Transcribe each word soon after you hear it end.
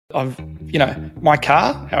My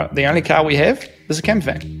car, the only car we have is a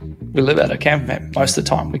camper van. We live out of a camper van most of the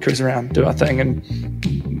time. We cruise around, do our thing,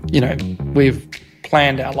 and, we've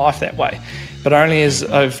planned our life that way. But only as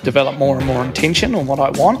I've developed more and more intention on what I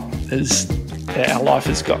want is our life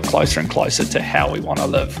has got closer and closer to how we want to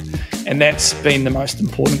live. And that's been the most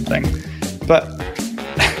important thing. But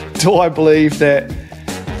do I believe that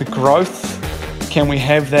the growth, can we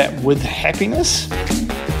have that with happiness?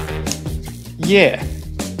 Yeah,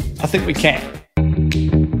 I think we can.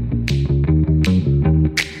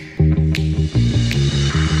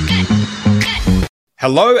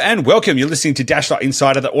 Hello and welcome. You're listening to Dashlot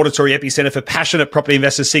Insider, the auditory epicenter for passionate property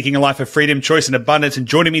investors seeking a life of freedom, choice, and abundance. And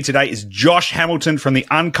joining me today is Josh Hamilton from the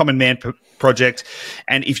Uncommon Man Project.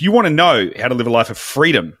 And if you want to know how to live a life of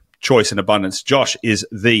freedom, choice, and abundance, Josh is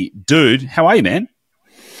the dude. How are you, man?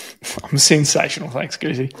 I'm sensational. Thanks,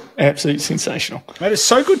 Goosey. Absolutely sensational. Mate, it's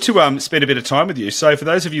so good to spend a bit of time with you. So for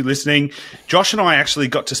those of you listening, Josh and I actually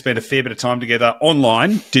got to spend a fair bit of time together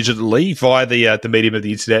online, digitally, via the medium of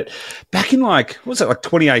the internet back in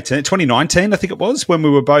 2019, I think it was, when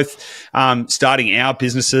we were both starting our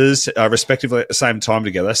businesses respectively at the same time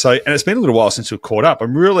together. So, and it's been a little while since we've caught up.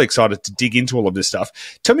 I'm really excited to dig into all of this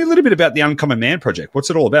stuff. Tell me a little bit about the Uncommon Man Project.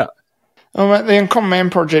 What's it all about? The Uncommon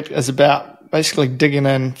Man Project is about basically digging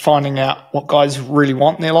in, finding out what guys really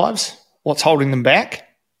want in their lives, what's holding them back,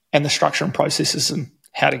 and the structure and processes and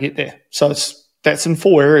how to get there. So that's in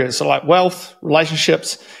 4 areas. So like wealth,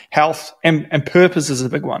 relationships, health, and purpose is a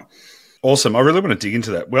big one. Awesome. I really want to dig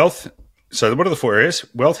into that. Wealth. So what are the 4 areas?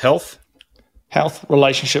 Wealth, health,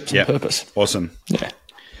 relationships, and purpose. Awesome. Yeah.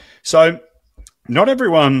 So not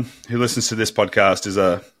everyone who listens to this podcast is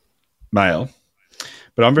a male.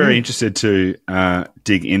 But I'm very interested to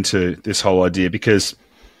dig into this whole idea because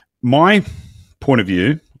my point of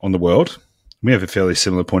view on the world, we have a fairly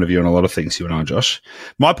similar point of view on a lot of things, you and I, Josh.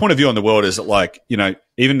 My point of view on the world is that,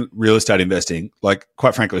 even real estate investing,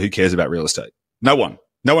 quite frankly, who cares about real estate? No one.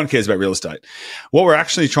 No one cares about real estate. What we're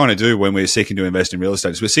actually trying to do when we're seeking to invest in real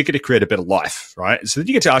estate is we're seeking to create a better life, right? So then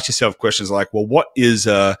you get to ask yourself questions like, well, what is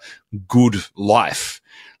a good life?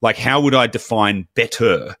 How would I define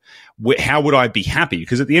better? How would I be happy?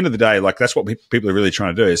 Because at the end of the day, that's what people are really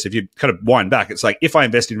trying to do is if you kind of wind back, it's like if I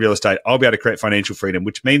invest in real estate, I'll be able to create financial freedom,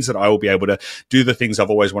 which means that I will be able to do the things I've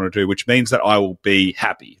always wanted to do, which means that I will be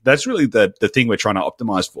happy. That's really the thing we're trying to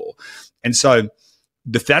optimize for. And so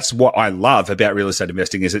that's what I love about real estate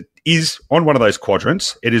investing is it is on one of those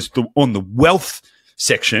quadrants. It is on the wealth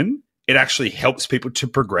section. It actually helps people to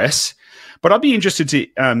progress. But I'd be interested to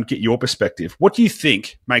get your perspective. What do you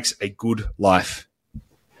think makes a good life?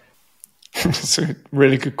 It's a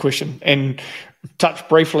really good question, and touch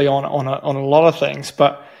briefly on a lot of things.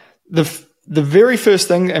 But the very first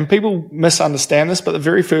thing, and people misunderstand this, but the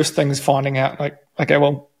very first thing is finding out,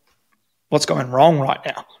 what's going wrong right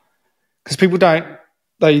now? Because people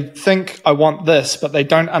they think I want this, but they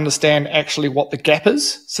don't understand actually what the gap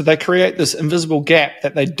is. So they create this invisible gap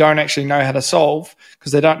that they don't actually know how to solve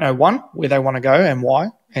because they don't know, 1, where they want to go and why,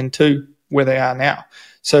 and 2, where they are now.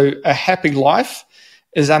 So a happy life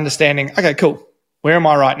is understanding, okay, cool. Where am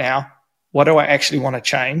I right now? What do I actually want to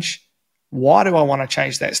change? Why do I want to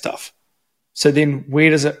change that stuff? So then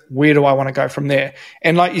where do I want to go from there?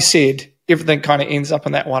 And like you said, everything kind of ends up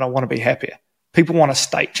in that one, I want to be happier. People want a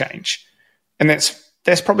state change. And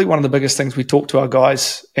that's probably one of the biggest things we talk to our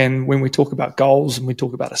guys. And when we talk about goals and we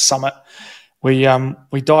talk about a summit, we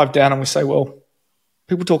dive down and we say, well,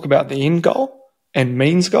 people talk about the end goal and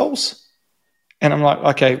means goals. And I'm like,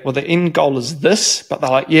 okay, well, the end goal is this, but they're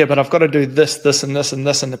like, yeah, but I've got to do this, this, and this, and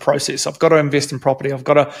this in the process. I've got to invest in property. I've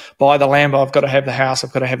got to buy the Lambo. I've got to have the house.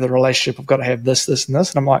 I've got to have the relationship. I've got to have this, this, and this.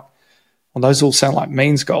 And I'm like, well, those all sound like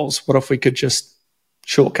means goals. What if we could just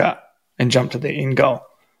shortcut and jump to the end goal?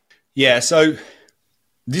 Yeah, so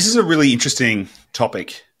this is a really interesting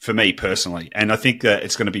topic for me personally, and I think that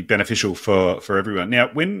it's going to be beneficial for everyone. Now,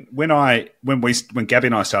 when Gabby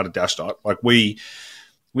and I started Dashlot,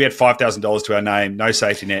 we had $5,000 to our name, no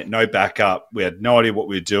safety net, no backup. We had no idea what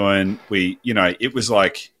we were doing. It was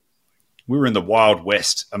like we were in the Wild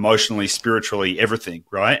West, emotionally, spiritually, everything,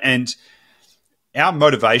 right? And our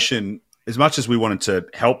motivation, as much as we wanted to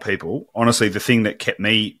help people, honestly, the thing that kept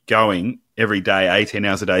me going every day, 18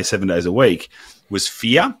 hours a day, 7 days a week, was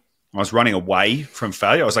fear. I was running away from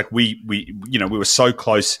failure. I was like, we were so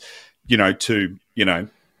close, to,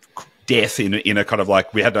 death in a kind of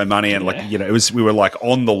we had no money and we were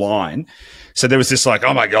on the line. So there was this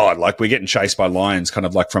oh my God, we're getting chased by lions kind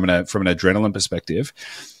of from an adrenaline perspective.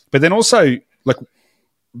 But then also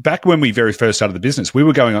back when we very first started the business, we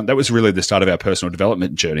were going on, that was really the start of our personal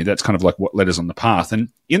development journey. That's kind of like what led us on the path. And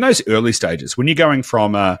in those early stages, when you're going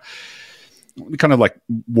from, we kind of like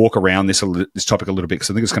walk around this topic a little bit, because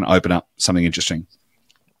I think it's going to open up something interesting.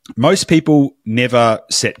 Most people never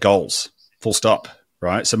set goals, full stop,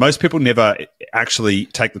 right? So most people never actually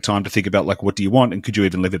take the time to think about, like, what do you want and could you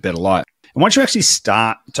even live a better life? And once you actually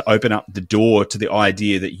start to open up the door to the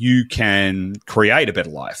idea that you can create a better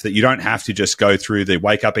life, that you don't have to just go through the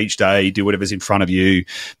wake up each day, do whatever's in front of you,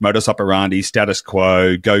 modus operandi, status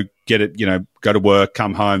quo, go get it, go to work,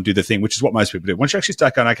 come home, do the thing, which is what most people do. Once you actually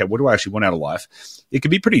start going, okay, what do I actually want out of life? It can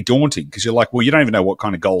be pretty daunting, because you're like, well, you don't even know what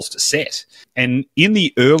kind of goals to set. And in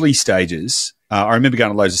the early stages, I remember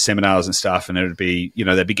going to loads of seminars and stuff, and it would be,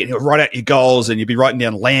 they'd be getting, write out your goals, and you'd be writing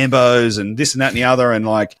down Lambos and this and that and the other, and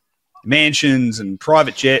like mansions and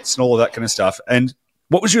private jets and all of that kind of stuff. And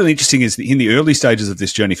what was really interesting is that in the early stages of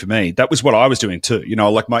this journey for me, that was what I was doing too.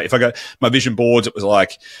 Like if I go my vision boards, it was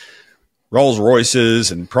like Rolls Royces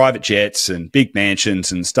and private jets and big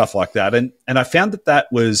mansions and stuff like that. And I found that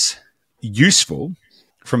was useful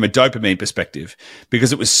from a dopamine perspective,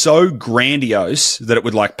 because it was so grandiose that it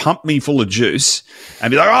would like pump me full of juice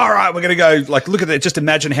and be like, all right, we're going to go, like, look at that. Just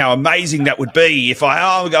imagine how amazing that would be if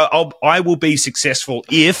I will be successful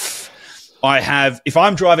if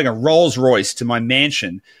I'm driving a Rolls Royce to my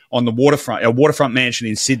mansion on the waterfront, a waterfront mansion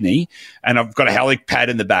in Sydney, and I've got a helipad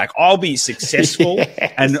in the back, I'll be successful.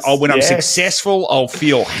 Yes, and when I'm successful, I'll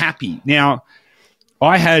feel happy. Now,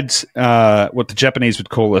 I had what the Japanese would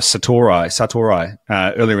call a satori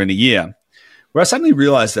earlier in the year, where I suddenly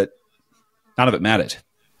realized that none of it mattered.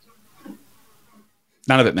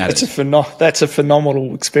 None of it mattered. That's a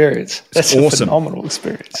phenomenal experience. That's awesome. A phenomenal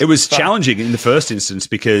experience. It was challenging in the first instance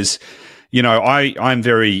because, I'm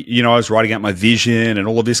very, I was writing out my vision and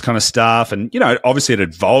all of this kind of stuff. And, obviously it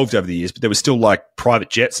had evolved over the years, but there was still like private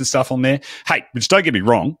jets and stuff on there. Hey, which don't get me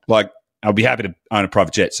wrong, like, I'll be happy to own a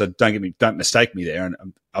private jet, so don't mistake me there. And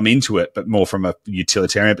I'm into it, but more from a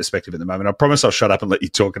utilitarian perspective at the moment. I promise I'll shut up and let you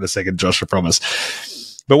talk in a second, Josh, I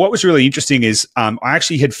promise. But what was really interesting is I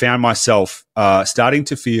actually had found myself starting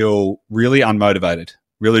to feel really unmotivated,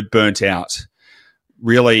 really burnt out,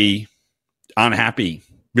 really unhappy,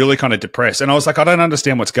 really kind of depressed. And I was like, I don't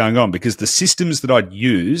understand what's going on, because the systems that I'd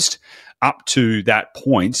used up to that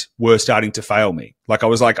point were starting to fail me. I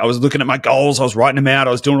was looking at my goals, I was writing them out,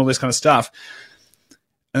 I was doing all this kind of stuff.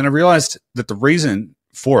 And I realized that the reason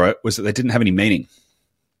for it was that they didn't have any meaning,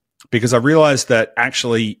 because I realized that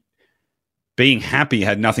actually being happy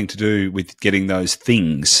had nothing to do with getting those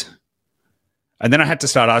things. And then I had to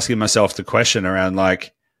start asking myself the question around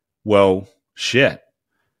like, well, shit,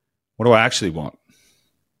 what do I actually want?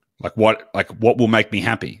 What will make me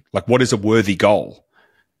happy? Like, what is a worthy goal?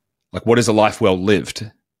 Like, what is a life well lived?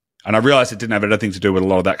 And I realized it didn't have anything to do with a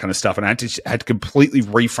lot of that kind of stuff. And I had to completely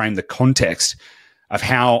reframe the context of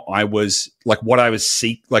how I was, like, what I was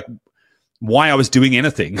why I was doing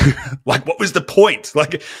anything. Like, what was the point?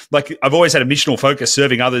 Like I've always had a missional focus,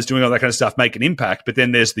 serving others, doing all that kind of stuff, make an impact. But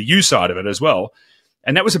then there's the you side of it as well.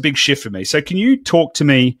 And that was a big shift for me. So can you talk to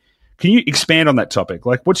me? Can you expand on that topic?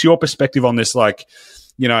 Like, what's your perspective on this? Like,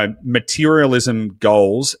 materialism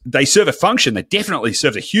goals, they serve a function. They definitely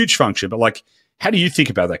serve a huge function. But like, how do you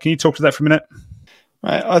think about that? Can you talk to that for a minute?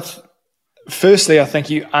 Right. Firstly, I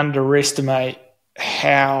think you underestimate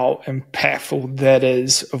how impactful that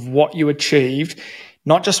is of what you achieved,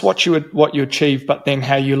 not just what you achieved, but then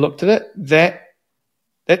how you looked at it.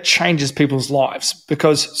 That changes people's lives,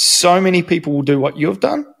 because so many people will do what you've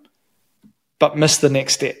done, but miss the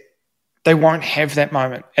next step. They won't have that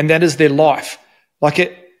moment, and that is their life.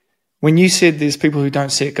 When you said there's people who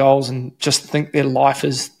don't set goals and just think their life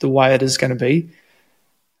is the way it is going to be,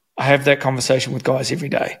 I have that conversation with guys every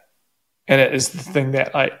day. And it is the thing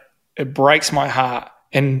that it breaks my heart.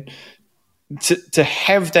 And to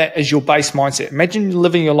have that as your base mindset, imagine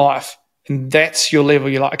living your life and that's your level.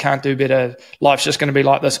 You're like, I can't do better. Life's just going to be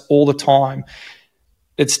like this all the time.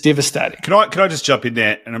 It's devastating. Can I just jump in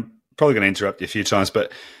there? And I'm probably going to interrupt you a few times,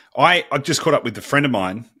 but I just caught up with a friend of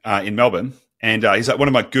mine in Melbourne. And he's like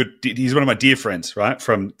he's one of my dear friends, right?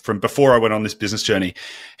 From before I went on this business journey.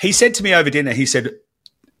 He said to me over dinner, he said,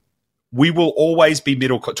 we will always be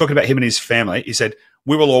talking about him and his family. He said,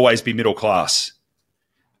 we will always be middle class.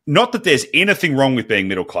 Not that there's anything wrong with being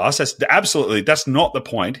middle class. That's not the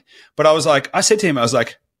point. But I said to him,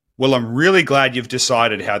 well, I'm really glad you've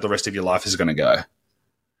decided how the rest of your life is going to go.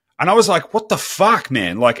 And I was like, what the fuck,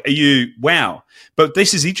 man? Like, wow. But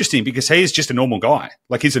this is interesting because he is just a normal guy.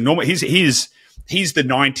 Like, he's the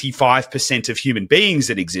 95% of human beings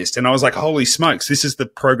that exist. And I was like, holy smokes, this is the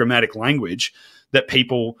programmatic language that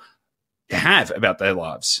people have about their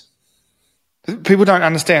lives. People don't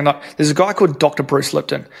understand. Like, there's a guy called Dr. Bruce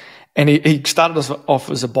Lipton, and he started us off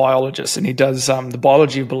as a biologist, and he does the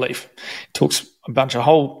biology of belief. He talks a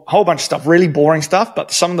whole bunch of stuff, really boring stuff,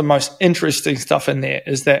 but some of the most interesting stuff in there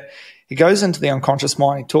is that he goes into the unconscious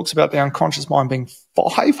mind. He talks about the unconscious mind being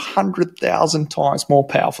 500,000 times more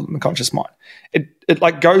powerful than the conscious mind. It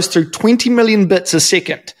like goes through 20 million bits a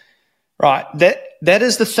second, right? That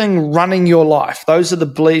is the thing running your life. Those are the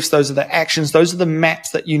beliefs. Those are the actions. Those are the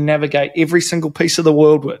maps that you navigate every single piece of the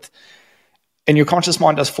world with. And your conscious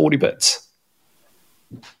mind does 40 bits.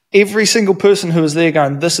 Every single person who is there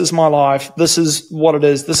going, this is my life. This is what it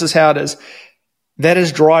is. This is how it is. That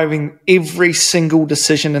is driving every single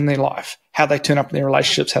decision in their life. How they turn up in their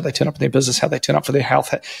relationships, how they turn up in their business, how they turn up for their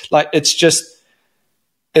health. Like,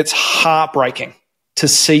 it's heartbreaking to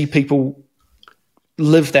see people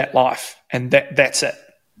live that life. And that's it.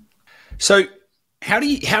 So how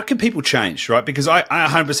can people change, right? Because I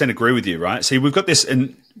 100% agree with you, right? See, we've got this,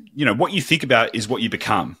 and what you think about is what you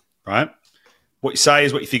become, right? What you say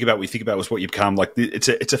is what you think about. What you think about is what you become. Like, it's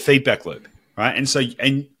a feedback loop, right?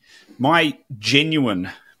 And my genuine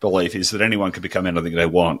belief is that anyone can become anything they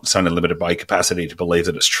want. It's only limited by capacity to believe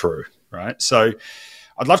that it's true, right? So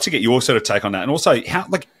I'd love to get your sort of take on that, and also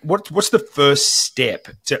what's the first step?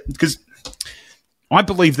 Because I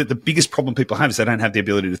believe that the biggest problem people have is they don't have the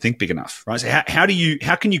ability to think big enough, right? So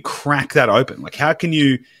how can you crack that open? Like, how can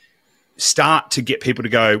you start to get people to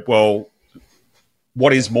go, well,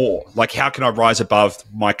 what is more? Like, how can I rise above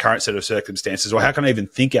my current set of circumstances, or how can I even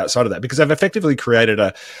think outside of that? Because they've effectively created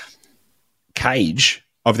a cage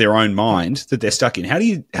of their own mind that they're stuck in. How do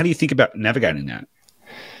you think about navigating that?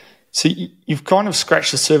 So you've kind of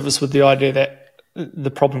scratched the surface with the idea that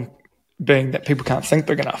the problem being that people can't think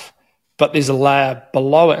big enough. But there's a layer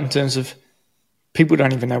below it in terms of people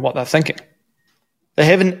don't even know what they're thinking. They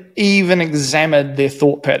haven't even examined their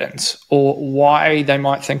thought patterns or why they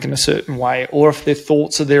might think in a certain way, or if their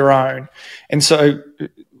thoughts are their own. And so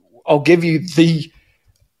I'll give you the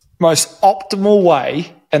most optimal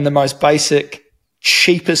way and the most basic,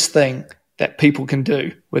 cheapest thing that people can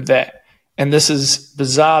do with that. And this is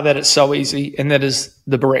bizarre that it's so easy, and that is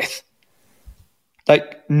the breath.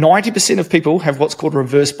 Like, 90% of people have what's called a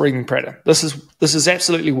reverse breathing pattern. This is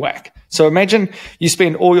absolutely whack. So imagine you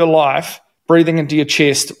spend all your life breathing into your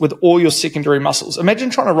chest with all your secondary muscles. Imagine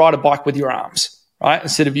trying to ride a bike with your arms, right,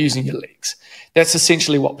 instead of using your legs. That's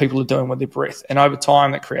essentially what people are doing with their breath. And over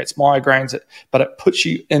time, that creates migraines, but it puts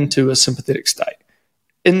you into a sympathetic state.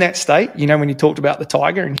 In that state, when you talked about the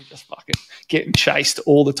tiger and you're just fucking getting chased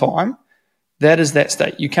all the time, that is that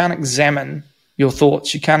state. You can't examine your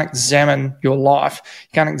thoughts. You can't examine your life.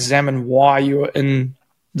 You can't examine why you're in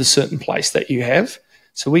the certain place that you have.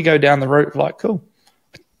 So we go down the route of like, cool,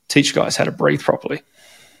 teach guys how to breathe properly.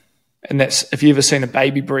 And that's, if you've ever seen a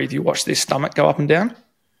baby breathe, you watch their stomach go up and down.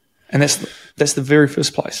 And that's the very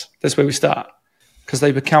first place. That's where we start. Because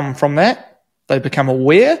they become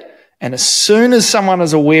aware. And as soon as someone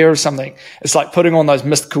is aware of something, it's like putting on those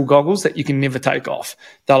mystical goggles that you can never take off.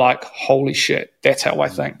 They're like, holy shit, that's how I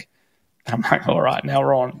think. And I'm like, all right, now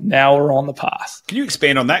we're on the path. Can you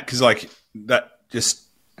expand on that? Because like that just,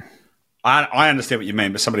 I understand what you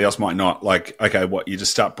mean, but somebody else might not. Like, okay, what, you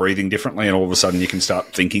just start breathing differently and all of a sudden you can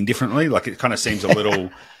start thinking differently? Like, it kind of seems a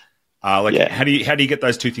little, how do you get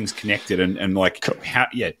those two things connected and like,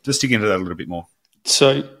 just dig into that a little bit more.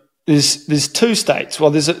 So there's two states.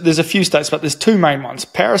 Well, there's a few states, but there's two main ones.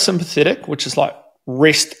 Parasympathetic, which is like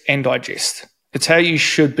rest and digest. It's how you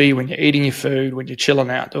should be when you're eating your food, when you're chilling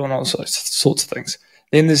out, doing all sorts of things.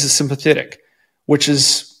 Then there's a sympathetic, which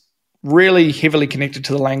is really heavily connected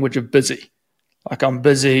to the language of busy. Like, I'm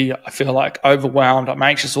busy, I feel like overwhelmed, I'm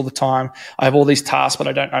anxious all the time, I have all these tasks, but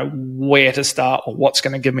I don't know where to start or what's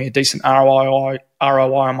going to give me a decent ROI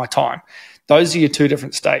on my time. Those are your two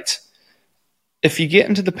different states. If you get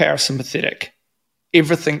into the parasympathetic,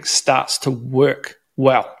 everything starts to work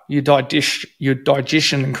well. Your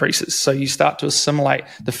digestion increases. So you start to assimilate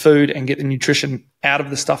the food and get the nutrition out of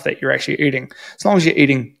the stuff that you're actually eating, as long as you're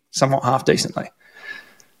eating somewhat half decently.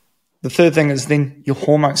 The third thing is then your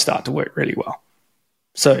hormones start to work really well.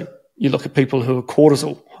 So you look at people who are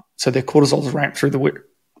cortisol. So their cortisol is ramped through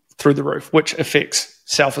the roof, which affects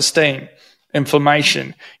self-esteem,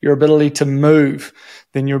 inflammation, your ability to move.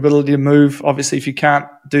 Then your ability to move, obviously, if you can't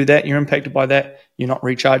do that, you're impacted by that. You're not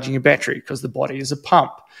recharging your battery because the body is a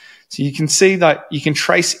pump. So you can see that you can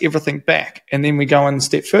trace everything back. And then we go one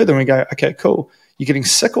step further and we go, okay, cool. You're getting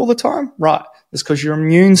sick all the time? Right. It's because your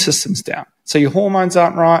immune system's down. So your hormones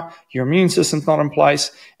aren't right. Your immune system's not in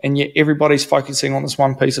place. And yet everybody's focusing on this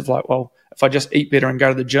one piece of like, well, if I just eat better and go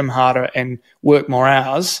to the gym harder and work more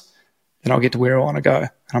hours, then I'll get to where I want to go. And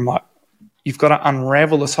I'm like, you've got to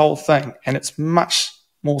unravel this whole thing. And it's much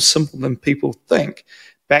more simple than people think.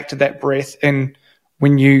 Back to that breath. And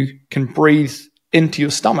when you can breathe into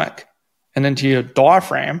your stomach and into your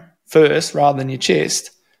diaphragm first rather than your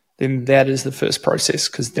chest, then that is the first process,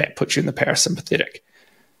 because that puts you in the parasympathetic.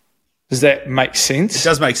 Does that make sense? It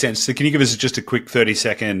does make sense. So can you give us just a quick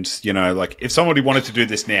 30-second, like if somebody wanted to do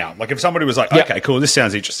this now, like if somebody was like, okay, cool, this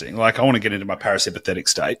sounds interesting. Like I want to get into my parasympathetic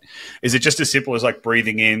state. Is it just as simple as like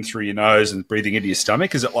breathing in through your nose and breathing into your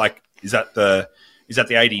stomach? Is that the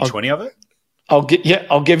 80-20 of it? I'll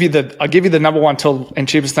give you the number one tool and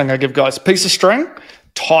cheapest thing I give guys. Piece of string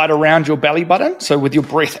tied around your belly button. So with your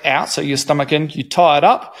breath out, so your stomach in, you tie it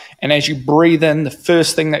up. And as you breathe in, the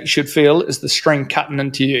first thing that you should feel is the string cutting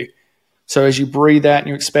into you. So as you breathe out and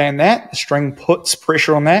you expand that, the string puts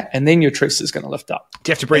pressure on that, and then your chest is going to lift up. Do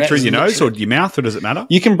you have to breathe through your nose or your mouth, or does it matter?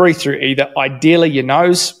 You can breathe through either. Ideally, your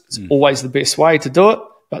nose is always the best way to do it,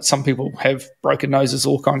 but some people have broken noses,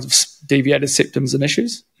 all kinds of deviated septums and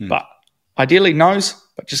issues. But ideally, nose,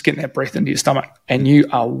 but just getting that breath into your stomach, and you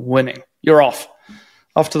are winning. You're off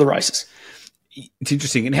to the races. It's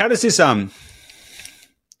interesting. And how does this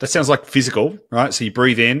that sounds like physical, right? So you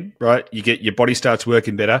breathe in, right? You get your body starts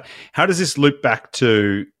working better. How does this loop back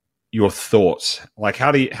to your thoughts? Like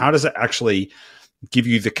how does it actually give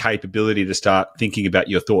you the capability to start thinking about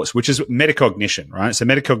your thoughts, which is metacognition, right? So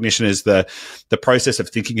metacognition is the process of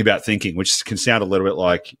thinking about thinking, which can sound a little bit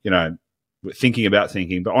like, thinking about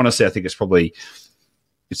thinking, but honestly, I think it's probably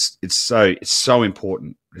it's so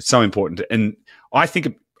important. It's so important. And I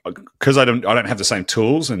think, because I don't have the same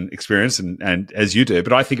tools and experience and as you do,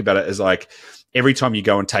 but I think about it as like every time you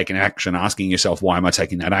go and take an action, asking yourself, why am I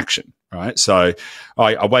taking that action? Right. So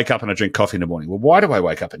I wake up and I drink coffee in the morning. Well, why do I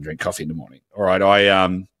wake up and drink coffee in the morning? All right.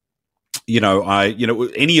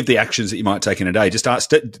 Any of the actions that you might take in a day, just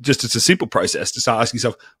it's a simple process to start asking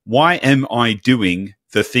yourself, why am I doing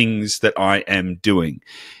the things that I am doing?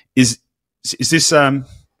 Is this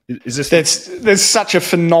That's such a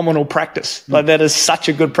phenomenal practice. Like that is such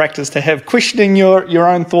a good practice to have, questioning your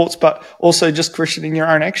own thoughts, but also just questioning your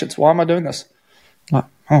own actions. Why am I doing this? Like,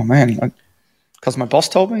 oh man, because my boss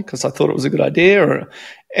told me, because I thought it was a good idea,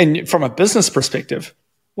 and from a business perspective,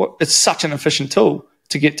 it's such an efficient tool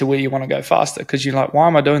to get to where you want to go faster, because you're like, why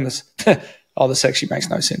am I doing this? Oh, this actually makes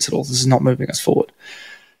no sense at all. This is not moving us forward.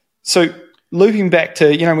 So looping back to,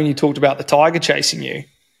 when you talked about the tiger chasing you,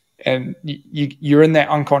 and you're in that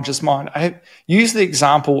unconscious mind. I use the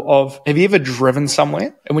example of, have you ever driven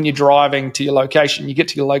somewhere? And when you're driving to your location, you get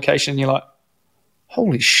to your location and you're like,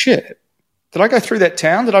 holy shit, did I go through that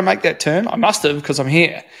town? Did I make that turn? I must have, because I'm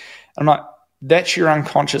here. I'm like, that's your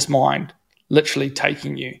unconscious mind literally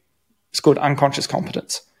taking you. It's called unconscious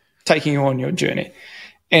competence, taking you on your journey.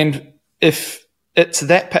 And if it's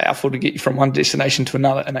that powerful to get you from one destination to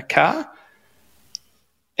another in a car,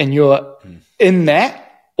 and you're in that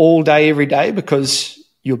all day, every day, because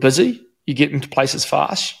you're busy, you get into places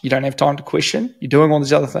fast, you don't have time to question, you're doing all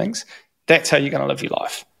these other things, that's how you're going to live your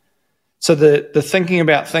life. So the thinking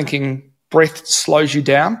about thinking, breath slows you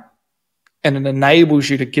down, and it enables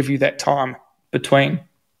you to give you that time between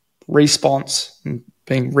response and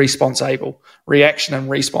being response able, reaction and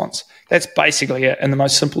response. That's basically it in the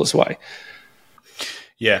most simplest way.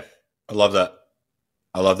 Yeah, I love that.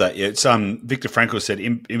 Yeah, it's Viktor Frankl said,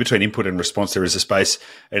 in between input and response, there is a space,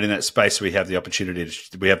 and in that space, we have the opportunity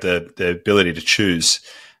we have the ability to choose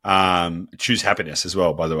happiness as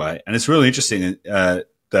well. By the way, and it's really interesting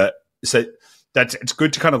it's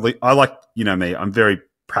good to kind of. I like me. I'm very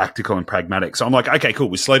practical and pragmatic, so I'm like, okay, cool.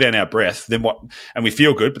 We slow down our breath, then what? And we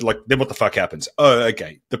feel good, but then what the fuck happens? Oh,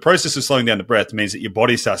 okay. The process of slowing down the breath means that your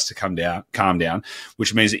body starts to calm down,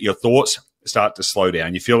 which means that your thoughts start to slow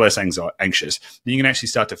down. You feel less anxious. Then you can actually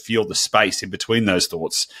start to feel the space in between those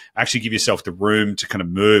thoughts, actually give yourself the room to kind of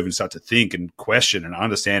move and start to think and question and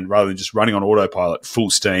understand, rather than just running on autopilot, full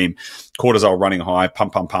steam, cortisol running high,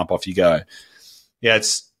 pump, off you go. Yeah,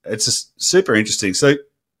 it's just super interesting. So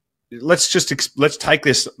let's take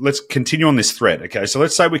this, let's continue on this thread. Okay. So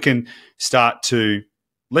let's say we can start to,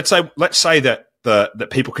 let's say that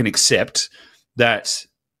people can accept that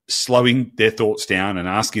slowing their thoughts down and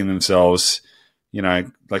asking themselves,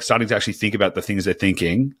 like starting to actually think about the things they're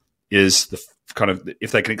thinking is the kind of,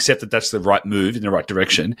 if they can accept that that's the right move in the right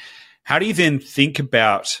direction. How do you then think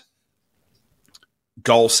about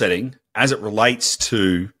goal setting as it relates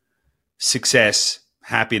to success,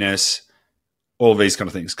 happiness, all of these kind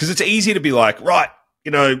of things? Because it's easy to be like, right,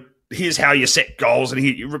 here's how you set goals, and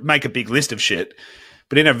you make a big list of shit.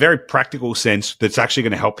 But in a very practical sense, that's actually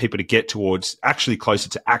going to help people to get towards actually closer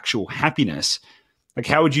to actual happiness. Like,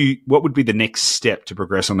 what would be the next step to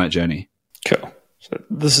progress on that journey? Cool. So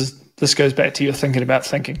this goes back to your thinking about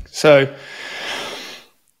thinking. So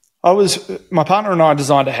my partner and I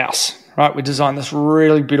designed a house, right? We designed this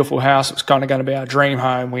really beautiful house. It was kind of going to be our dream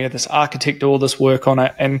home. We had this architect do all this work on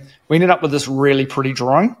it, and we ended up with this really pretty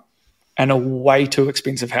drawing and a way too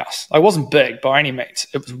expensive house. It wasn't big by any means.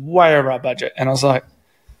 It was way over our budget. And I was like,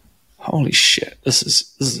 holy shit, this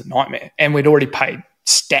is a nightmare. And we'd already paid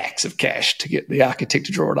stacks of cash to get the architect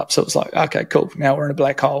to draw it up. So it was like, okay, cool. Now we're in a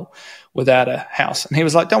black hole without a house. And he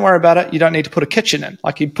was like, don't worry about it. You don't need to put a kitchen in.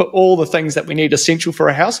 Like, he'd put all the things that we need essential for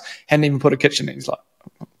a house, hadn't even put a kitchen in. He's like,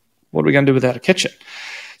 what are we going to do without a kitchen?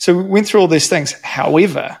 So we went through all these things.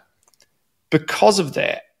 However, because of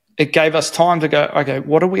that, it gave us time to go, okay,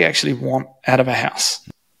 what do we actually want out of a house?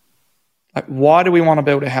 Like, why do we want to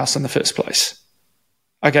build a house in the first place?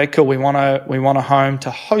 Okay, cool. We want a home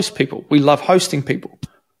to host people. We love hosting people.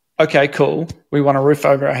 Okay, cool. We want a roof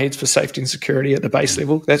over our heads for safety and security at the base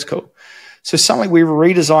level. That's cool. So suddenly we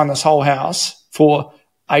redesigned this whole house for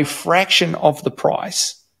a fraction of the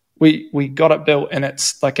price. We got it built, and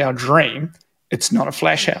it's like our dream. It's not a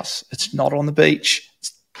flash house. It's not on the beach.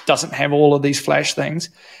 It doesn't have all of these flash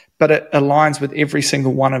things, but it aligns with every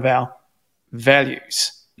single one of our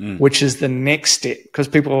values, which is the next step. Because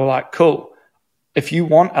people are like, cool, if you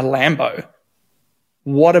want a Lambo,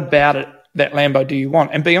 what about it, that Lambo, do you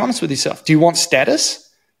want? And be honest with yourself. Do you want status?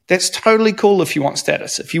 That's totally cool if you want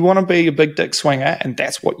status. If you want to be a big dick swinger and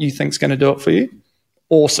that's what you think is going to do it for you,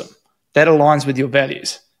 awesome. That aligns with your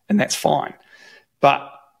values, and that's fine.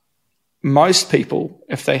 But most people,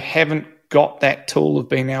 if they haven't got that tool of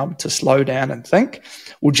being able to slow down and think,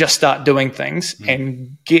 will just start doing things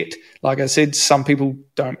and get, like I said, some people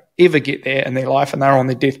don't ever get there in their life and they're on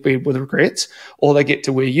their deathbed with regrets, or they get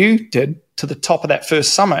to where you did, to the top of that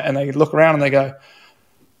first summit, and they look around and they go,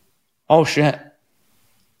 oh shit,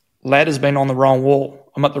 ladder's been on the wrong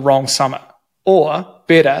wall. I'm at the wrong summit. Or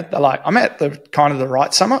better, they're like, I'm at the kind of the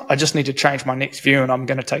right summit. I just need to change my next view, and I'm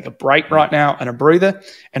going to take a break right now and a breather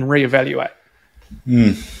and reevaluate.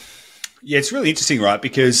 Yeah, it's really interesting, right?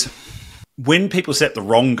 Because when people set the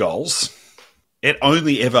wrong goals, it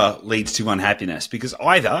only ever leads to unhappiness, because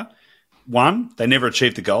either, one, they never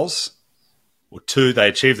achieved the goals, or two, they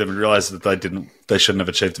achieved them and realized that they shouldn't have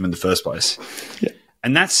achieved them in the first place. Yeah.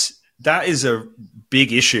 And that is a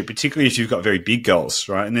big issue, particularly if you've got very big goals,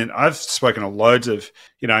 right? And then I've spoken to loads of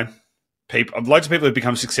people who've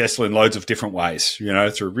become successful in loads of different ways,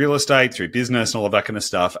 through real estate, through business, and all of that kind of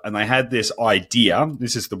stuff. And they had this idea,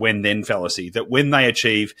 this is the when-then fallacy, that when they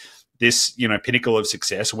achieve this, pinnacle of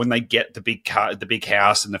success, when they get the big car, the big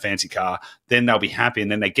house and the fancy car, then they'll be happy. And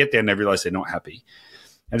then they get there and they realize they're not happy.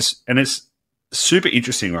 And it's super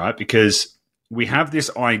interesting, right? Because we have this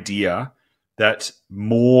idea that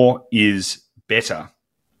more is better.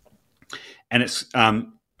 And it's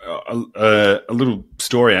a little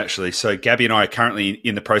story, actually. So Gabby and I are currently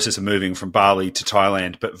in the process of moving from Bali to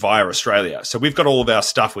Thailand, but via Australia. So we've got all of our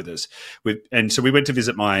stuff with us. And so we went to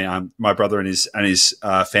visit my brother and his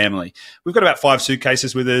family. We've got about 5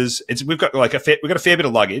 suitcases with us. We've got a fair bit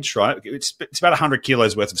of luggage, right? It's about 100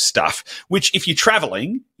 kilos worth of stuff, which if you're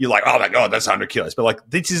traveling, you're like, oh my God, that's 100 kilos. But like,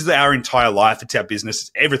 this is our entire life. It's our business.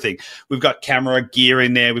 It's everything. We've got camera gear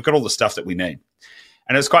in there. We've got all the stuff that we need.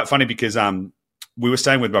 And it was quite funny because, we were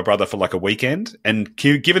staying with my brother for like a weekend, and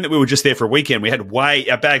given that we were just there for a weekend,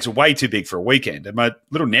 our bags were way too big for a weekend. And my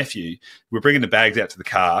little nephew, we were bringing the bags out to the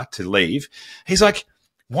car to leave. He's like,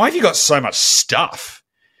 why have you got so much stuff?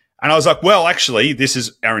 And I was like, well, actually, this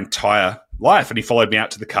is our entire life. And he followed me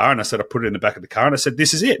out to the car, and I said, I put it in the back of the car, and I said,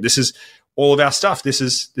 this is it. This is all of our stuff. This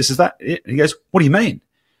is that. And he goes, what do you mean?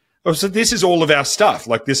 I said, this is all of our stuff.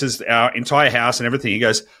 Like, this is our entire house and everything. He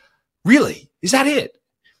goes, really? Is that it?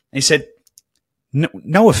 And he said,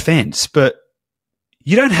 no offense, but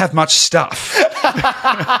you don't have much stuff.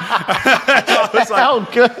 I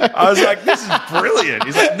was like, this is brilliant.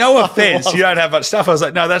 He's like, no offense, you don't have much stuff. I was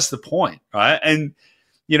like, no, that's the point, right? And,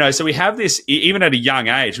 so we have this, even at a young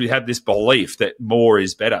age, we have this belief that more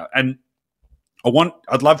is better. And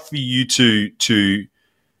I'd love for you to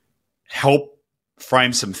help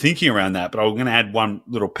frame some thinking around that, but I'm going to add one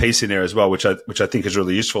little piece in there as well, which I think is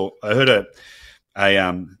really useful. I heard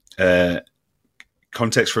a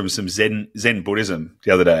context from some Zen Buddhism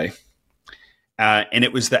the other day. And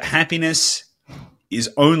it was that happiness is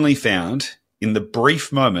only found in the brief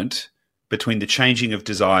moment between the changing of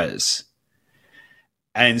desires.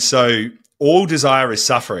 And so all desire is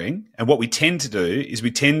suffering. And what we tend to do is we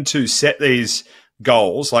tend to set these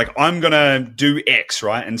goals, like I'm going to do X,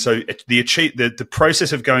 right? And so the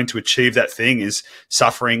process of going to achieve that thing is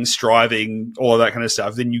suffering, striving, all of that kind of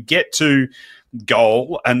stuff. Then you get to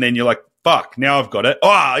goal, and then you're like, fuck, now I've got it. Oh,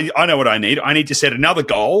 I know what I need. I need to set another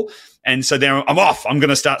goal. And so then I'm off. I'm going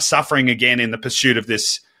to start suffering again in the pursuit of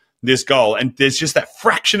this goal. And there's just that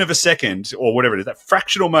fraction of a second or whatever it is, that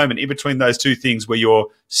fractional moment in between those two things where you're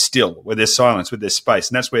still, where there's silence, where there's space.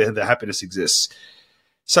 And that's where the happiness exists.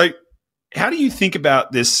 So how do you think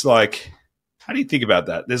about this? Like, how do you think about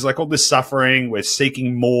that? There's like all this suffering. We're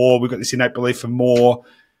seeking more. We've got this innate belief for more.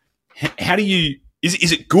 How do you,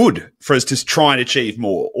 is it good for us to try and achieve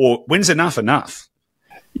more? Or when's enough?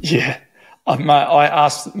 Yeah. I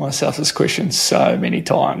asked myself this question so many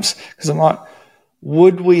times because I'm like,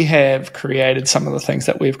 would we have created some of the things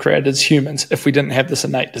that we've created as humans if we didn't have this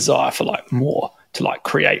innate desire for like more, to like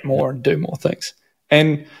create more and do more things?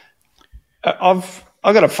 And I've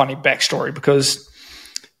got a funny backstory because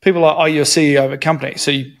people are, oh, you're CEO of a company,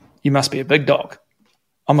 so you must be a big dog.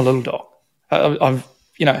 I'm a little dog. I've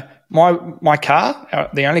my car,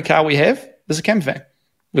 the only car we have is a camper van.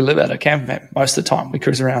 We live out of a camper van most of the time. We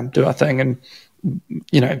cruise around, do our thing,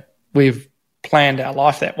 and, we've planned our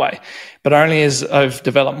life that way. But only as I've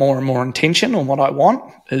developed more and more intention on what I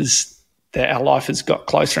want is that our life has got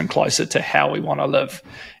closer and closer to how we want to live.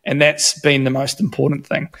 And that's been the most important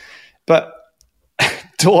thing. But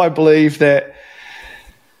do I believe that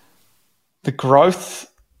the growth,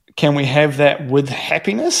 can we have that with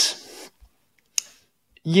happiness?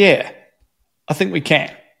 Yeah, I think we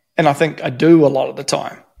can. And I think I do a lot of the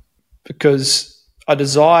time because the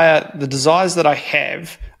desires that I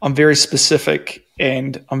have, I'm very specific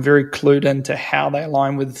and I'm very clued into how they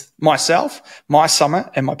align with myself, my summit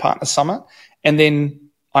and my partner's summit. And then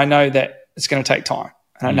I know that it's going to take time.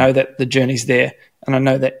 And I know that the journey's there. And I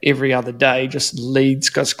know that every other day just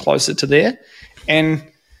leads us closer to there.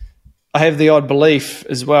 And I have the odd belief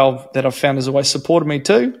as well that I've found has always supported me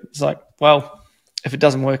too. It's like, well, if it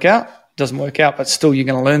doesn't work out, it doesn't work out, but still you're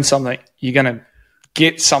going to learn something. You're going to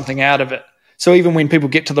get something out of it. So even when people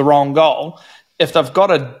get to the wrong goal, if they've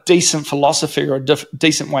got a decent philosophy or a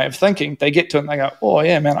decent way of thinking, they get to it and they go, oh,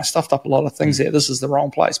 yeah, man, I stuffed up a lot of things there. This is the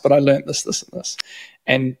wrong place, but I learned this, this, and this.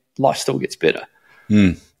 And life still gets better.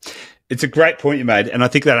 It's a great point you made, and I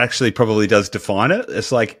think that actually probably does define it.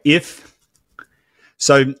 It's like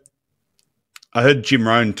so I heard Jim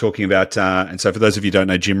Rohn talking about, and so for those of you who don't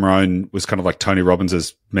know, Jim Rohn was kind of like Tony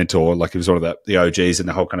Robbins' mentor, like he was one of the OGs in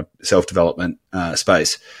the whole kind of self-development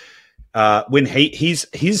space. When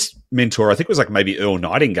his mentor, I think it was like maybe Earl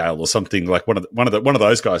Nightingale or something, like one of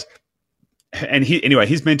those guys. And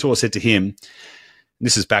his mentor said to him,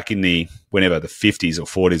 this is back in the 50s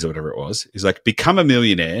or 40s or whatever it was, is like, become a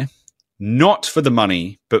millionaire, not for the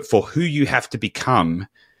money, but for who you have to become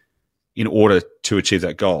in order to achieve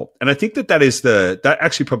that goal. And I think that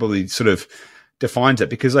actually probably sort of defines it,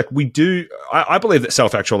 because like I believe that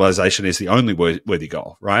self-actualization is the only worthy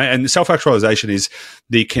goal, right? And self-actualization is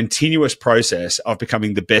the continuous process of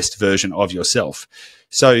becoming the best version of yourself.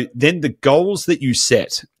 So then the goals that you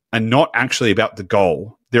set are not actually about the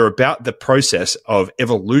goal. They're about the process of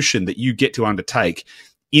evolution that you get to undertake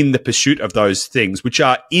in the pursuit of those things, which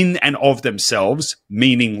are in and of themselves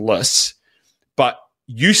meaningless, but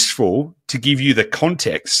useful to give you the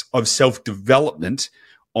context of self-development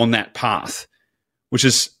on that path, which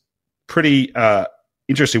is pretty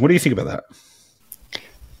interesting. What do you think about that?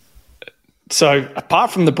 So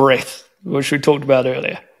apart from the breath, which we talked about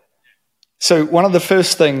earlier, so one of the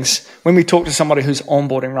first things when we talk to somebody who's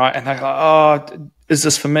onboarding, right, and they're like, oh, is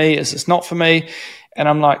this for me? Is this not for me? And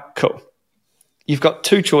I'm like, cool. You've got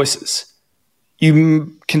two choices.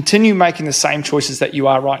 You continue making the same choices that you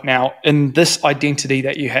are right now in this identity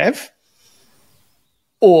that you have,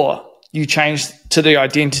 or you change to the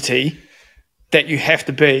identity that you have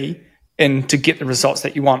to be in to get the results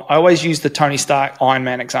that you want. I always use the Tony Stark Iron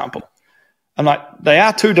Man example. I'm like, they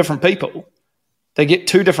are two different people. They get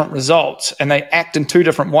two different results and they act in two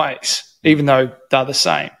different ways, even though they're the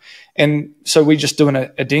same. And so we just do an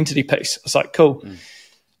identity piece. It's like, cool.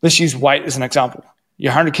 Let's use weight as an example.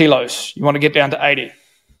 You're 100 kilos. You want to get down to 80.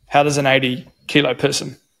 How does an 80 kilo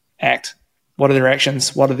person act? What are their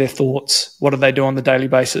actions? What are their thoughts? What do they do on the daily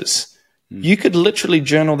basis? You could literally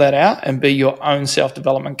journal that out and be your own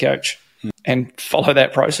self-development coach and follow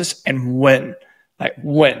that process and win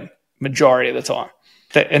majority of the time.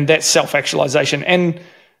 And that's self-actualization. And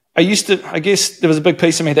I guess there was a big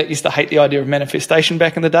piece of me that used to hate the idea of manifestation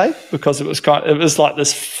back in the day because it was like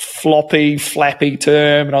this floppy, flappy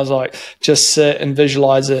term. And I was like, just sit and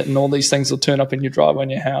visualize it and all these things will turn up in your driveway in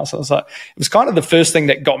your house. I was like, it was kind of the first thing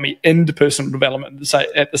that got me into personal development.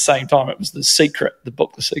 At the same time, it was the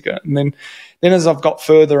book, The Secret. And then as I've got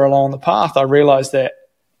further along the path, I realized that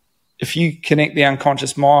if you connect the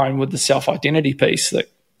unconscious mind with the self-identity piece, that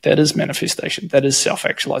that is manifestation. That is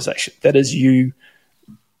self-actualization. That is you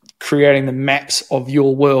creating the maps of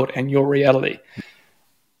your world and your reality.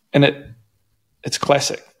 And it's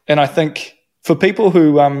classic. And I think for people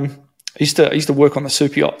who I used to work on the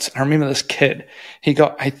super yachts. I remember this kid. He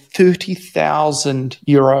got a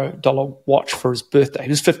 $30,000 watch for his birthday. He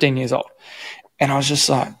was 15 years old. And I was just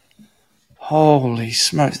like, holy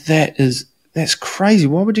smokes, that's crazy.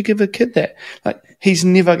 Why would you give a kid that? Like, he's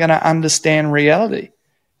never going to understand reality.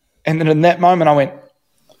 And then in that moment, I went,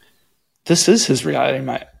 this is his reality,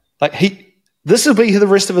 mate. Like, this will be the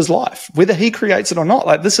rest of his life, whether he creates it or not.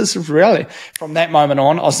 Like, this is his reality. From that moment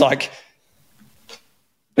on, I was like,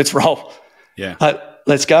 let's roll. Yeah. Like,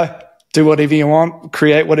 let's go. Do whatever you want.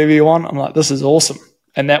 Create whatever you want. I'm like, this is awesome.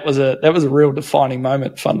 And that was a real defining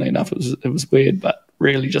moment. Funnily enough, it was weird, but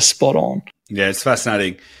really just spot on. Yeah, it's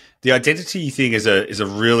fascinating. The identity thing is a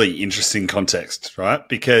really interesting context, right?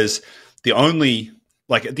 Because at the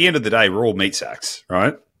end of the day, we're all meat sacks,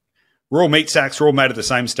 right? We're all meat sacks. We're all made of the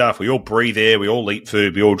same stuff. We all breathe air. We all eat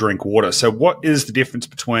food. We all drink water. So what is the difference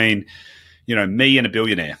between, me and a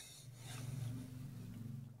billionaire?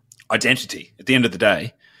 Identity. At the end of the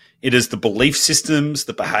day, it is the belief systems,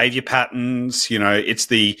 the behavior patterns. It's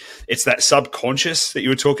that subconscious that you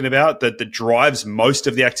were talking about that drives most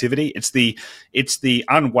of the activity. It's the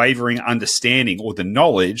unwavering understanding or the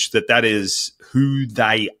knowledge that is who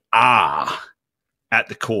they are at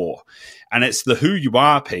the core. And it's the who you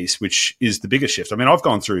are piece, which is the biggest shift. I mean, I've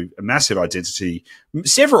gone through a massive identity,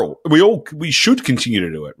 several. We should continue to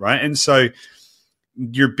do it, right? And so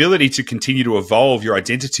your ability to continue to evolve your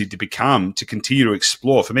identity to continue to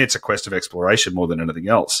explore, for me, it's a quest of exploration more than anything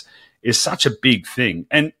else, is such a big thing.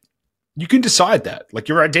 And you can decide that. Like,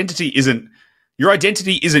 your identity isn't you.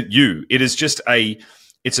 It is just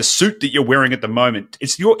it's a suit that you're wearing at the moment.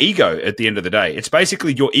 It's your ego at the end of the day. It's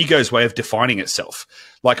basically your ego's way of defining itself.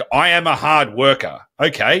 Like, I am a hard worker.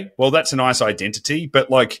 Okay, well, that's a nice identity,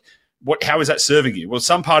 but like, how is that serving you? Well,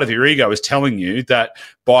 some part of your ego is telling you that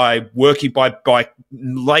by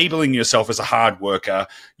labeling yourself as a hard worker,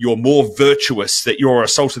 you're more virtuous, that you're a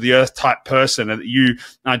salt of the earth type person, and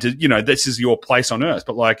that this is your place on earth.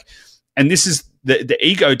 But like, and this is the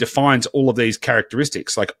ego defines all of these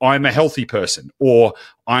characteristics. Like, I'm a healthy person, or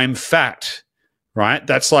I'm fat, right?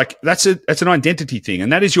 That's an identity thing.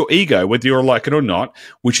 And that is your ego, whether you're like it or not,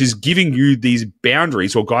 which is giving you these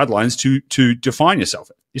boundaries or guidelines to define yourself.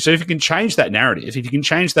 So if you can change that narrative, if you can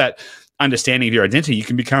change that understanding of your identity, you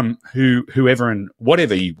can become whoever and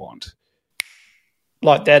whatever you want.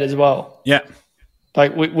 Like that as well. Yeah.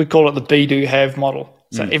 Like we call it the be, do, have model.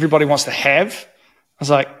 So everybody wants to have. I was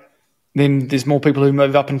like, then there's more people who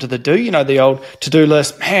move up into the do, the old to-do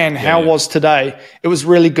list. Man, how was today? It was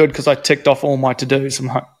really good because I ticked off all my to-dos. I'm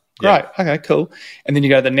like, great, okay, cool. And then you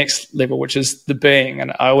go to the next level, which is the being.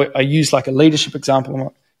 And I use like a leadership example. I'm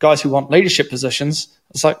like, guys who want leadership positions,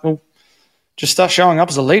 it's like, well, just start showing up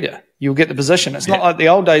as a leader. You'll get the position. It's not like the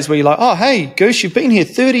old days where you're like, oh, hey, Goose, you've been here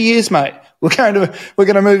 30 years, mate. We're going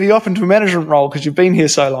to move you up into a management role because you've been here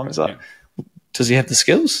so long. It's like, does he have the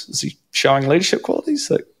skills? Is he showing leadership qualities?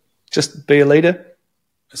 Like, just be a leader.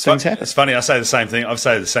 Things happen. It's funny. I say the same thing. I've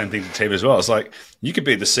said the same thing to Tim as well. It's like, you could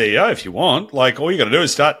be the CEO if you want. Like, all you got to do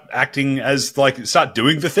is start acting as start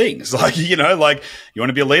doing the things. Like, you want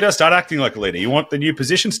to be a leader, start acting like a leader. You want the new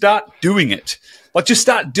position, start doing it. Like, just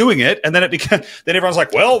start doing it, and then then everyone's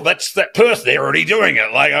like, well, that's that person. They're already doing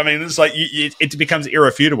it. Like, I mean, it's like it becomes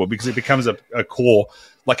irrefutable because it becomes a core.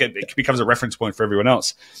 Like, it becomes a reference point for everyone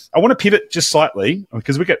else. I want to pivot just slightly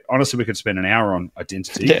because we could spend an hour on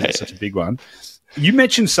identity. Yeah. It's such a big one. You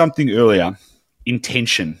mentioned something earlier,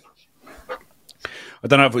 intention. I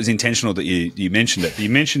don't know if it was intentional that you mentioned it, but you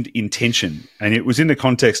mentioned intention, and it was in the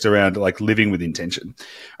context around like living with intention.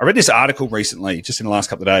 I read this article recently, just in the last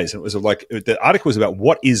couple of days. It was like the article was about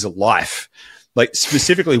what is life. Like,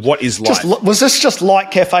 specifically, what is life? Was this just light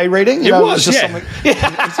cafe reading? It was just something.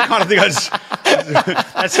 Yeah. It's the kind of thing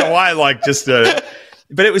that's how I like just.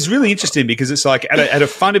 But it was really interesting because it's like at a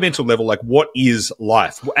fundamental level, like, what is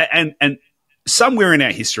life? And somewhere in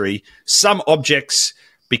our history, some objects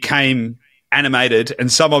became animated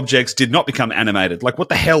and some objects did not become animated. Like, what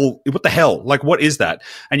the hell? Like, what is that?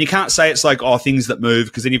 And you can't say it's like, things that move,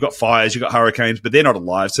 because then you've got fires, you've got hurricanes, but they're not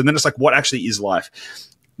alive. So then it's like, what actually is life?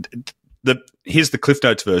 Here's the Cliff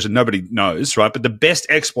Notes version. Nobody knows, right? But the best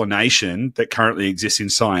explanation that currently exists in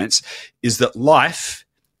science is that life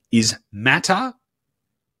is matter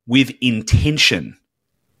with intention,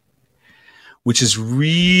 which is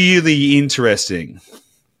really interesting,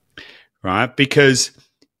 right? Because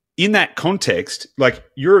in that context, like,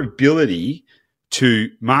 your ability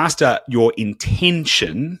to master your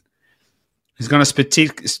intention It's going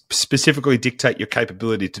to specifically dictate your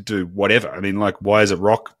capability to do whatever. I mean, like, why is a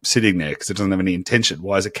rock sitting there? Because it doesn't have any intention.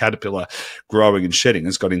 Why is a caterpillar growing and shedding?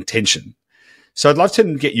 It's got intention. So I'd love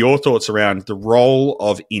to get your thoughts around the role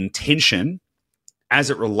of intention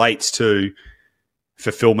as it relates to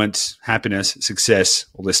fulfillment, happiness, success,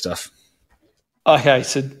 all this stuff. Okay,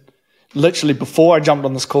 so literally before I jumped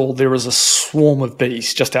on this call, there was a swarm of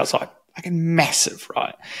bees just outside. Like massive,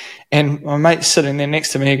 right? And my mate's sitting there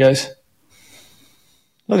next to me. He goes,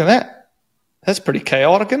 look at that. That's pretty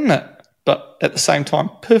chaotic, isn't it? But at the same time,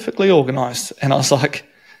 perfectly organized. And I was like,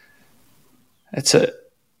 that's a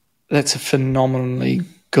phenomenally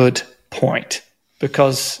good point,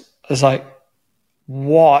 because I was like,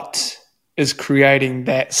 what is creating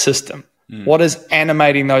that system? What is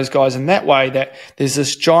animating those guys in that way, that there's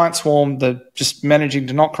this giant swarm, they're just managing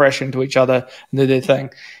to not crash into each other and do their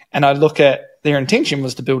thing. And I look at their intention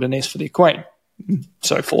was to build a nest for their queen,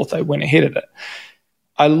 so forth. They went ahead of it.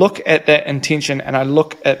 I look at that intention and I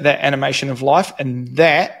look at that animation of life, and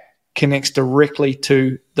that connects directly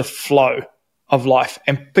to the flow of life.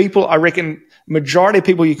 And people, I reckon, majority of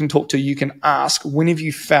people you can talk to, you can ask, when have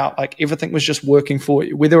you felt like everything was just working for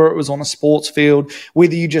you, whether it was on a sports field,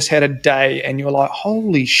 whether you just had a day and you're like,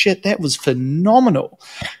 holy shit, that was phenomenal.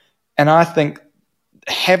 And I think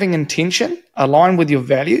having intention aligned with your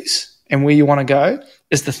values and where you want to go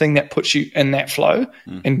is the thing that puts you in that flow.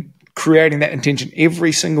 And creating that intention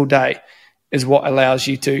every single day is what allows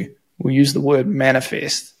you to, we'll use the word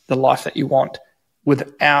manifest, the life that you want,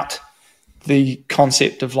 without the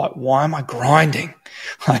concept of like, why am I grinding?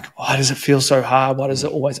 Like, why does it feel so hard? Why is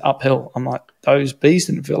it always uphill? I'm like, those bees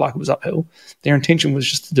didn't feel like it was uphill. Their intention was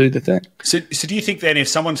just to do the thing. So do you think then if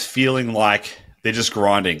someone's feeling like they're just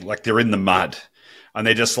grinding, like they're in the mud and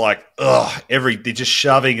they're just like, they're just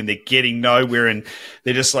shoving and they're getting nowhere, and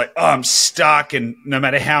they're just like, I'm stuck, and no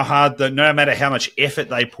matter how hard, no matter how much effort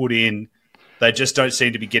they put in, they just don't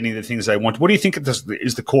seem to be getting the things they want. What do you think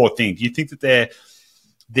is the core thing? Do you think that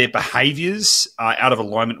their behaviors are out of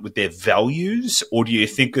alignment with their values, or do you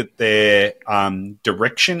think that their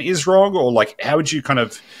direction is wrong, or like how would you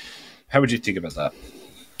think about that?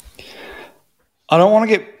 I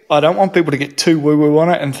don't want people to get too woo-woo on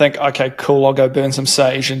it and think, okay, cool, I'll go burn some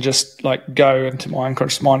sage and just like go into my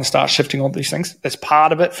unconscious mind and start shifting all these things. That's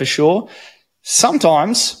part of it for sure.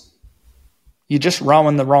 Sometimes you're just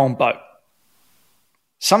rowing the wrong boat.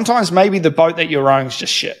 Sometimes maybe the boat that you're rowing is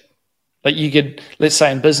just shit. Like you could, let's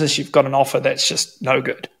say in business, you've got an offer that's just no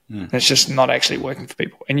good. It's just not actually working for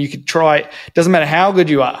people. And you could try, it doesn't matter how good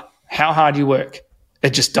you are, how hard you work, it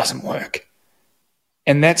just doesn't work.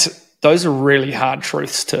 And those are really hard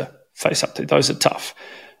truths to face up to. Those are tough.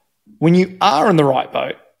 When you are in the right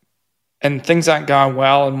boat and things aren't going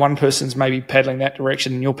well and one person's maybe paddling that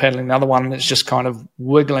direction and you're paddling another one and it's just kind of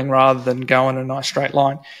wiggling rather than going in a nice straight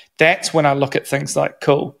line, that's when I look at things like,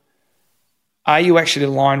 cool, are you actually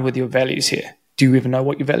aligned with your values here? Do you even know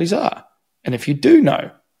what your values are? And if you do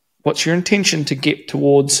know, what's your intention to get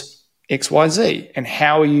towards X, Y, Z? And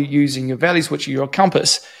how are you using your values, which are your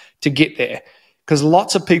compass, to get there? Because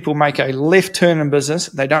lots of people make a left turn in business.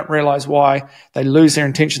 They don't realize why. They lose their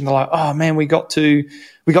intention. They're like, oh man, we got to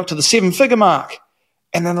the 7-figure mark.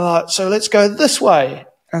 And then they're like, so let's go this way. And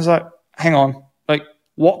I was like, hang on. Like,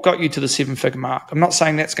 what got you to the 7-figure mark? I'm not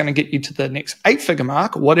saying that's going to get you to the next 8-figure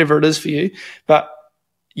mark, or whatever it is for you, but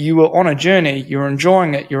you were on a journey. You're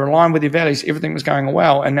enjoying it. You're aligned with your values. Everything was going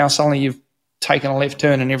well. And now suddenly you've taken a left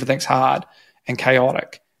turn and everything's hard and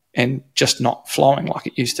chaotic and just not flowing like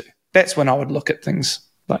it used to. That's when I would look at things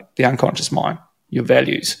like the unconscious mind, your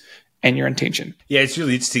values, and your intention. Yeah, it's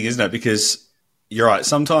really interesting, isn't it? Because you're right.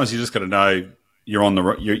 Sometimes you just got to know you're on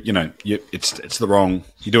it's the wrong.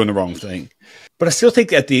 You're doing the wrong thing. But I still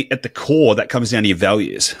think at the core that comes down to your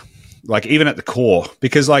values. Like even at the core,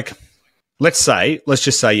 because like let's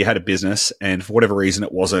just say you had a business and for whatever reason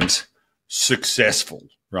it wasn't successful,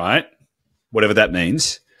 right? Whatever that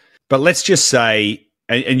means. But let's just say.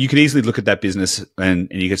 And you could easily look at that business and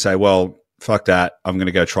you could say, well, fuck that. I'm going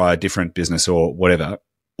to go try a different business or whatever.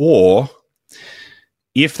 Or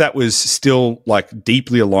if that was still like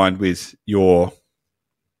deeply aligned with your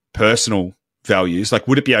personal values, like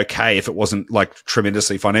would it be okay if it wasn't like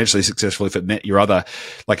tremendously financially successful, if it met your other,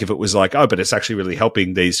 like if it was like, oh, but it's actually really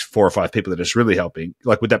helping these 4 or 5 people that it's really helping,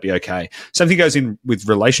 like would that be okay? Something goes in with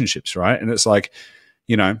relationships, right? And it's like,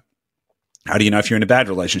 how do you know if you're in a bad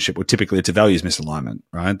relationship? Well, typically it's a values misalignment,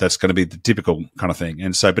 right? That's going to be the typical kind of thing.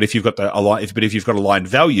 And so, but if you've got aligned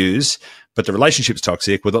values, but the relationship's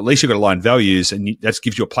toxic, well, at least you've got aligned values, and that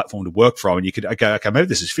gives you a platform to work from. And you could okay, maybe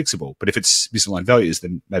this is fixable. But if it's misaligned values,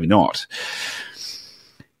 then maybe not.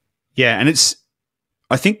 Yeah, and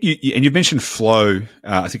I think and you've mentioned flow,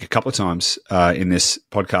 I think a couple of times in this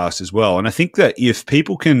podcast as well. And I think that if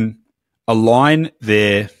people can align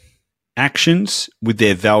their actions with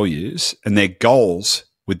their values and their goals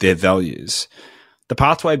with their values, the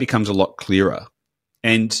pathway becomes a lot clearer.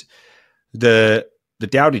 And the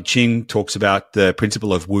Tao Te Ching talks about the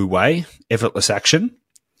principle of Wu Wei, effortless action.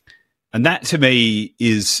 And that to me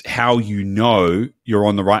is how you know you're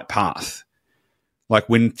on the right path. Like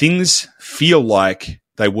when things feel like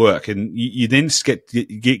they work, and you then get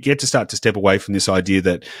to start to step away from this idea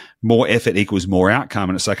that more effort equals more outcome.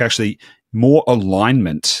 And it's like actually more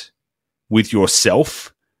alignment with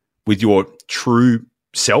yourself, with your true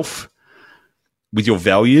self, with your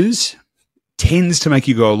values tends to make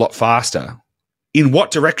you go a lot faster. In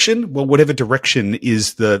what direction? Well, whatever direction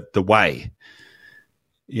is the way.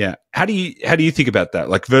 Yeah. How do you think about that?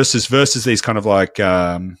 Like versus these kind of like,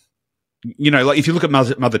 like if you look at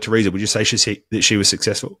Mother Teresa, would you say that she was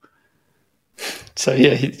successful? So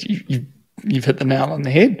yeah, you've hit the nail on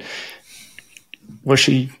the head. Was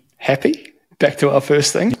she happy? Back to our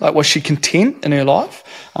first thing. Like, was she content in her life?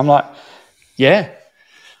 I'm like, yeah,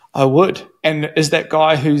 I would. And is that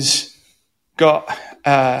guy who's got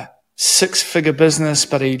a 6-figure business,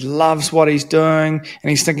 but he loves what he's doing, and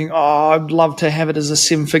he's thinking, oh, I'd love to have it as a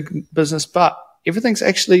 7-figure business, but everything's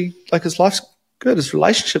actually like his life's good, his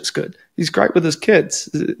relationship's good, he's great with his kids,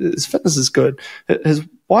 his fitness is good, his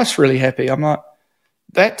wife's really happy. I'm like,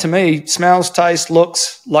 that to me smells, tastes,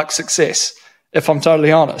 looks like success, if I'm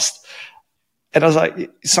totally honest. And I was like,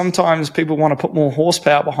 sometimes people want to put more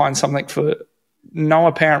horsepower behind something for no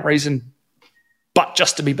apparent reason but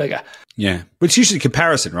just to be bigger. Yeah. But it's usually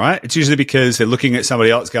comparison, right? It's usually because they're looking at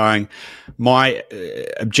somebody else going, my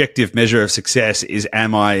objective measure of success is,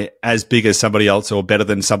 am I as big as somebody else or better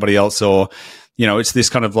than somebody else? Or, it's this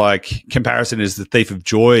kind of like comparison is the thief of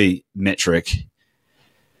joy metric.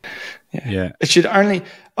 Yeah. It should only,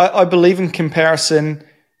 I believe in comparison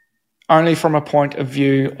only from a point of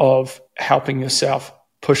view of helping yourself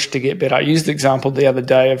push to get better. I used the example the other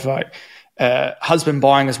day of like a husband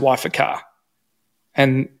buying his wife a car.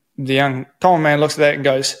 And the young common man looks at that and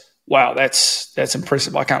goes, wow, that's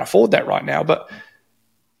impressive. I can't afford that right now, but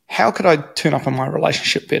how could I turn up on my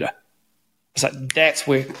relationship better? It's like, that's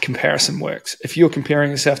where comparison works. If you're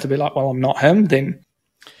comparing yourself to be like, well, I'm not him, then.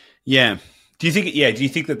 Yeah. Do you think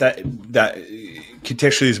that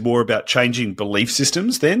contextually is more about changing belief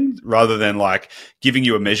systems then, rather than like giving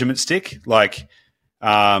you a measurement stick? Like,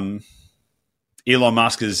 Elon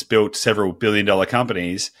Musk has built several billion-dollar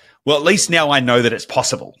companies. Well, at least now I know that it's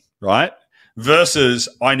possible, right? Versus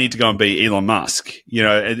I need to go and be Elon Musk.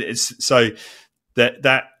 It's so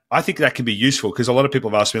that I think that can be useful because a lot of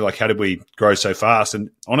people have asked me like, how did we grow so fast?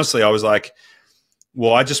 And honestly, I was like,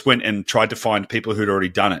 well, I just went and tried to find people who'd already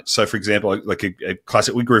done it. So, for example, like a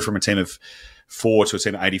classic, we grew from a team of 4 to a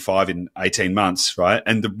team of 85 in 18 months, right?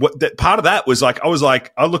 And the part of that was like,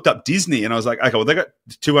 I looked up Disney and I was like, okay, well, they got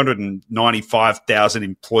 295,000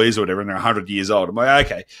 employees or whatever, and they're 100 years old. I'm like,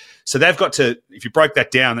 okay, so they've got to, if you break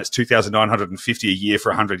that down, that's 2,950 a year for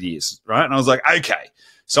 100 years, right? And I was like, okay,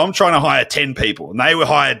 so I'm trying to hire 10 people, and they were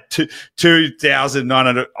hired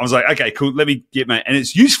 2,900. I was like, okay, cool. Let me get and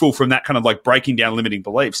it's useful from that kind of like breaking down limiting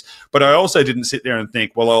beliefs. But I also didn't sit there and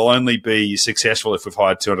think, well, I'll only be successful if we've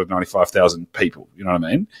hired 295,000 people. You know what I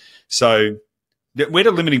mean? So where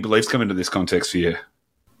do limiting beliefs come into this context for you?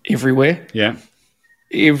 Everywhere. Yeah.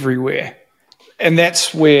 Everywhere. And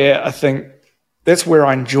that's where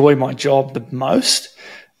I enjoy my job the most,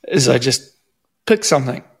 is I just pick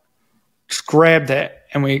something, just grab that.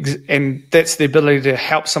 And that's the ability to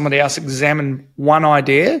help somebody else examine one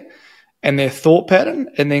idea and their thought pattern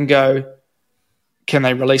and then go, can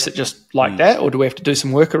they release it just like that, or do we have to do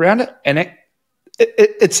some work around it? And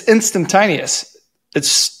it's instantaneous.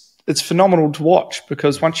 It's phenomenal to watch,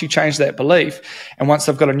 because once you change that belief and once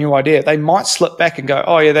they've got a new idea, they might slip back and go,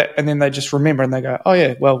 oh, yeah, that, and then they just remember and they go, oh,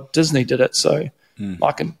 yeah, well, Disney did it, so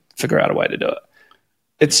I can figure out a way to do it.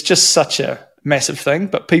 It's just such a massive thing,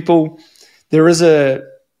 but people – There is a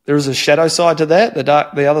shadow side to that.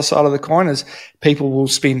 The other side of the coin is people will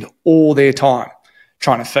spend all their time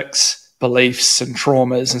trying to fix beliefs and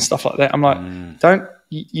traumas and stuff like that. I'm like,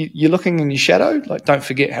 you're looking in your shadow, like don't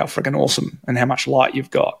forget how freaking awesome and how much light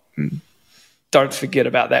you've got. And don't forget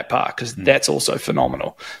about that part, because that's also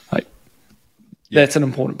phenomenal. Like that's an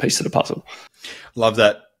important piece of the puzzle. Love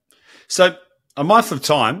that. So a month of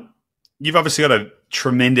time, you've obviously got a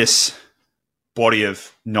tremendous body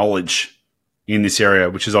of knowledge in this area,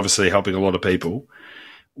 which is obviously helping a lot of people.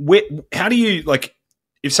 How do you, like,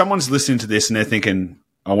 if someone's listening to this and they're thinking,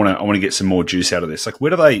 I want to get some more juice out of this, like,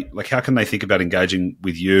 how can they think about engaging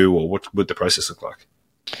with you, or what would the process look like?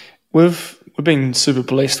 we've been super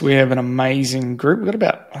blessed. We have an amazing group. We've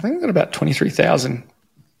got about 23,000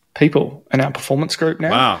 people in our performance group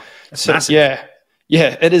now. Wow. That's massive.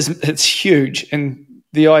 Yeah, it is. It's huge. And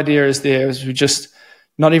the idea is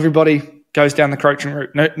not everybody goes down the coaching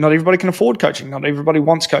route. Not everybody can afford coaching. Not everybody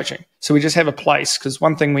wants coaching. So we just have a place, because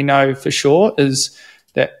one thing we know for sure is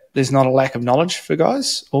that there's not a lack of knowledge for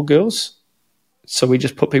guys or girls. So we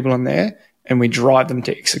just put people in there and we drive them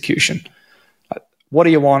to execution. Like, what do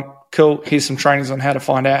you want? Cool. Here's some trainings on how to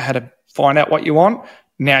find out what you want.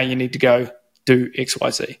 Now you need to go do X, Y,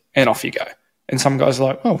 Z, and off you go. And some guys are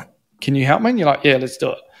like, oh, can you help me? And you're like, yeah, let's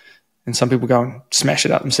do it. And some people go and smash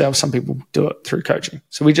it up themselves. Some people do it through coaching.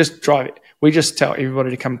 So we just drive it. We just tell everybody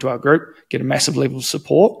to come to our group, get a massive level of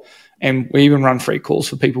support. And we even run free calls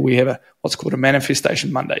for people. We have what's called a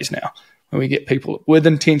Manifestation Mondays now, where we get people with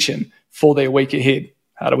intention for their week ahead.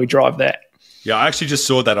 How do we drive that? Yeah, I actually just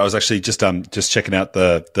saw that. I was actually just checking out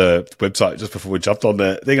the website just before we jumped on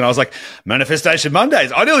the thing, and I was like, Manifestation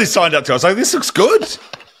Mondays. I nearly signed up to it. I was like, this looks good.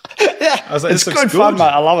 Yeah, I was like, it's good fun, mate.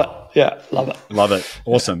 I love it. Yeah, love it. Love it.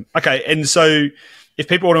 Awesome. Okay, and so if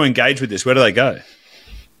people want to engage with this, where do they go?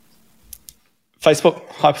 Facebook,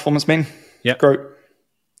 High Performance Men group.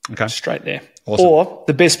 Okay. Straight there. Awesome.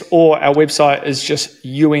 Or our website is just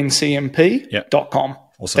uncmp.com.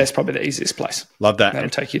 Awesome. That's probably the easiest place. Love that. That'll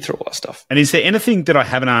take you through all that stuff. And is there anything that I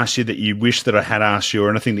haven't asked you that you wish that I had asked you, or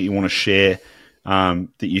anything that you want to share that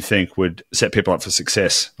you think would set people up for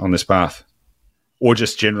success on this path? Or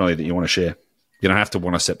just generally that you want to share? You don't have to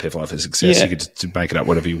want to set people up for success. Yeah. You could just make it up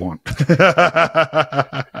whatever you want.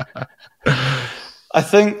 I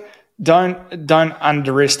think don't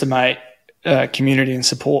underestimate community and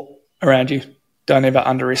support around you. Don't ever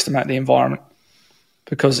underestimate the environment,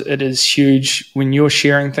 because it is huge when you're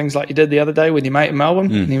sharing things like you did the other day with your mate in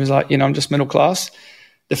Melbourne. And he was like, I'm just middle class.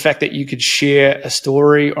 The fact that you could share a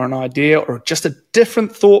story or an idea or just a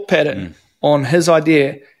different thought pattern on his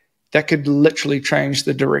idea, that could literally change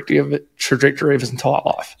the trajectory of his entire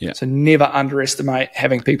life. Yeah. So never underestimate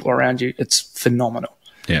having people around you. It's phenomenal.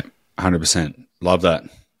 Yeah, 100%. Love that.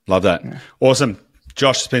 Love that. Yeah. Awesome.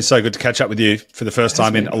 Josh, it's been so good to catch up with you for the first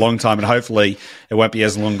time in a long time, and hopefully it won't be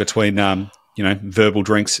as long between verbal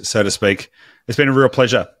drinks, so to speak. It's been a real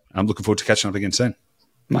pleasure. I'm looking forward to catching up again soon.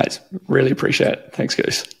 Mate, really appreciate it. Thanks,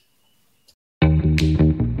 guys.